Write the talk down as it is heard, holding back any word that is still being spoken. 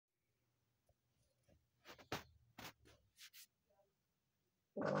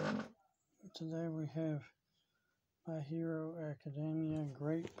Today we have My Hero Academia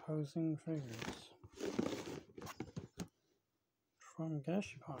Great Posing Figures from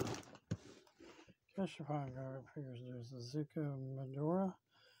Gashapon. Gashapon figures. There's Zuko Medora,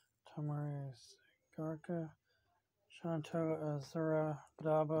 Tamari Garka, Shanto Azura,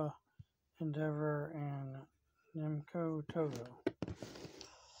 Daba, Endeavor, and Nemco Togo.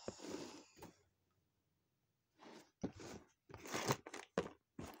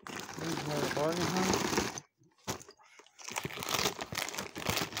 These were a bargain hunt.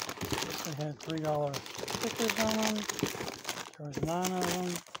 They had $3 stickers on them. There was 9 of them.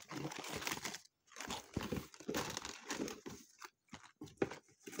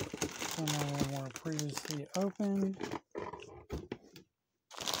 Some of them were previously opened.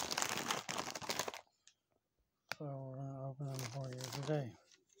 So we're going to open them for you today.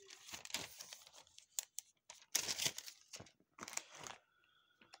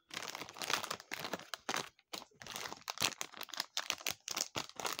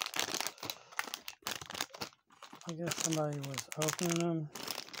 I guess somebody was opening them,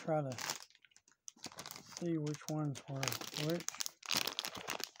 try to see which ones were which,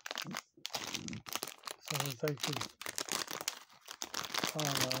 so that they could, I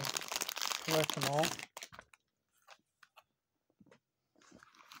don't know, collect them all.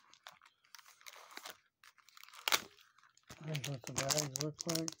 Here's what the bags look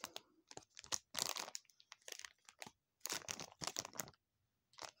like.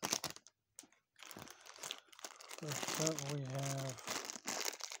 First up we have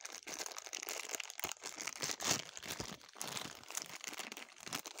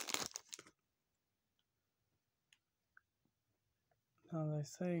now they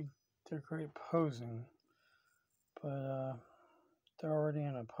say they're great posing, but they're already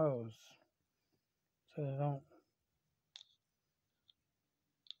in a pose, so they don't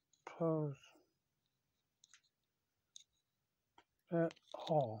pose at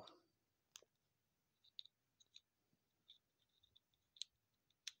all.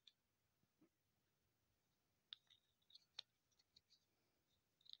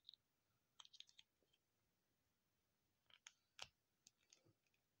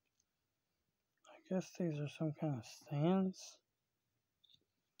 I guess these are some kind of stands.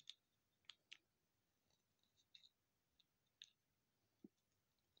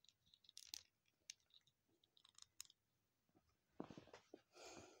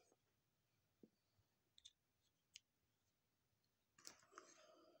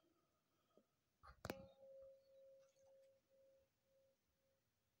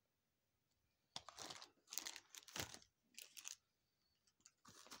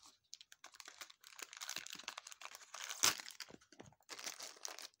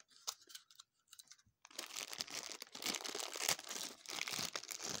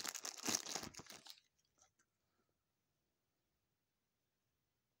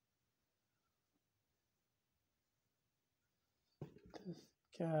 This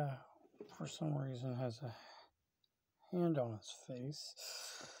guy, for some reason, has a hand on his face.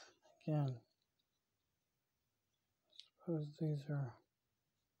 Again, I suppose these are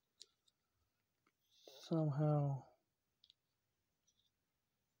somehow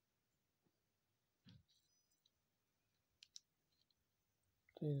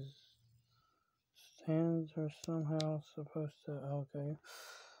these stands are somehow supposed to, okay,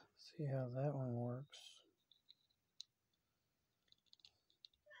 see how that one works.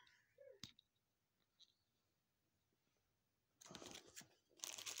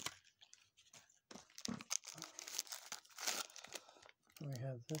 We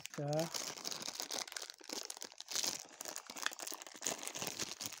have this guy.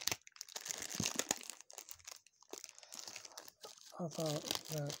 I thought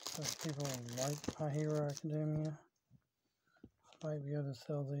that if people like My Hero Academia, I might be able to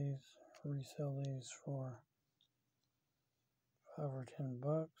sell these, resell these for $5 or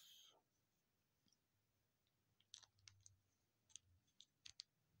 $10.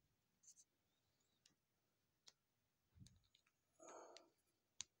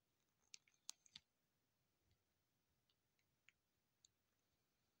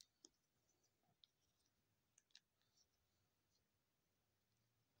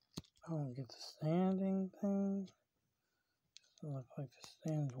 I don't get the standing thing. Doesn't look like the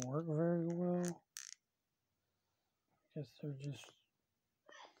stands work very well. I guess they're just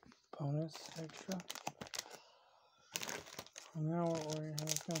bonus extra. Now what we're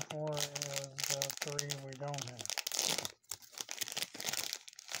looking for is the 3 we don't have.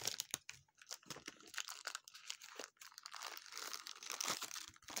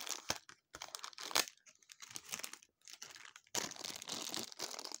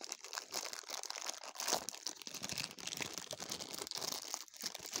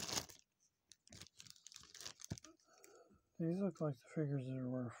 These look like the figures that are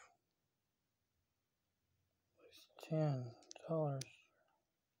worth at least $10.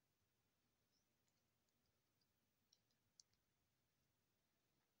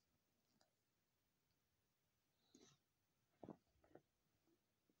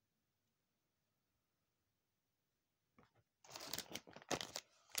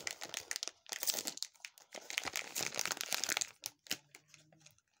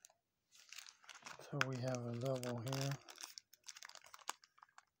 So we have a double here.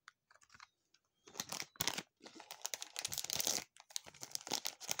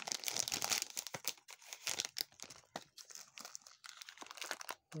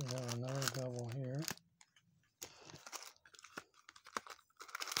 We have another double here.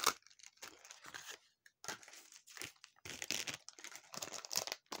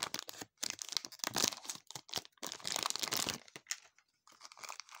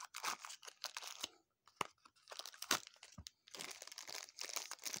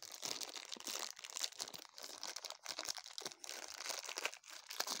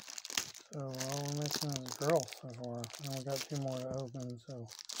 So all we're missing is a girl so far, and we got 2 more to open, so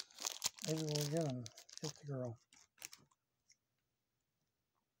maybe we'll get them. Get the girl.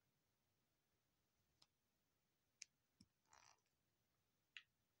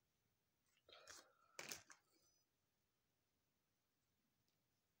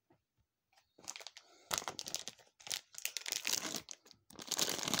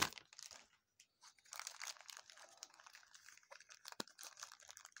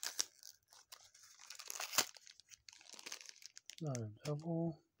 Another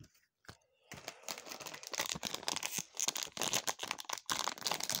double.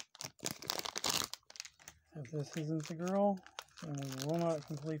 If this isn't the girl, then we will not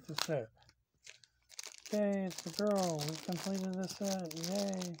complete the set. Yay, it's the girl. We completed the set.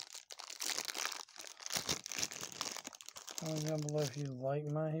 Yay. Comment down below if you like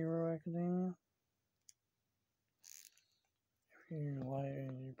My Hero Academia. If you like,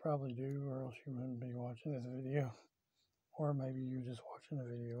 you probably do, or else you wouldn't be watching this video. Or maybe you're just watching the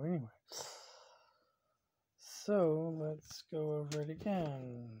video anyway. So, let's go over it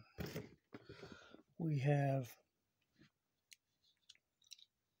again. We have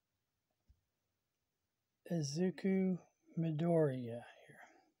Izuku Midoriya here.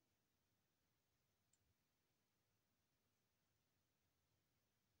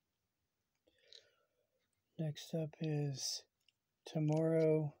 Next up is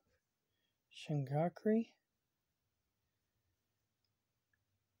Tomoro Shingakari.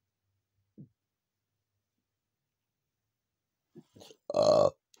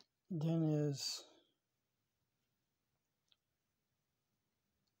 Then is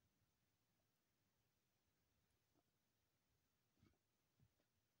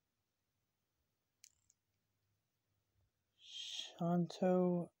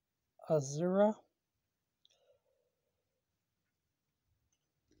Shanto Azura.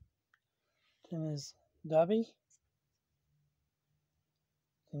 Then is Dabi.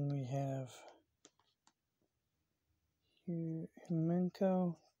 Then we have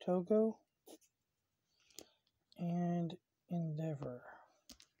Humenko Togo and Endeavor.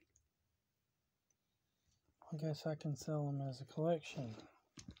 I guess I can sell them as a collection.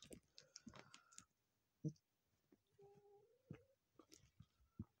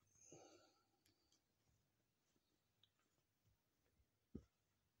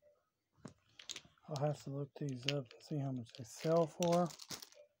 I'll have to look these up and see how much they sell for.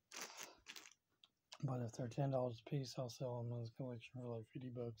 But if they're $10 a piece, I'll sell them as a collection for like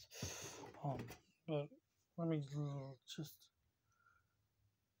 $50. But let me just.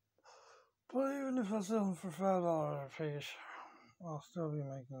 But even if I sell them for $5 a piece, I'll still be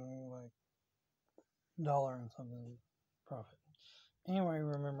making like $1 and something profit. Anyway,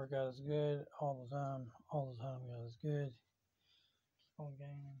 remember, God is good all the time. All the time, God is good. Keep on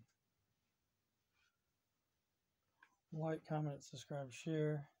gaming. Like, comment, subscribe,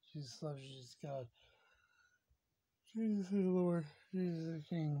 share. Jesus loves you, Jesus God. Jesus is the Lord. Jesus is the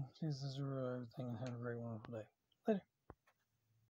King. Jesus is the ruler of everything. And have a great, wonderful day.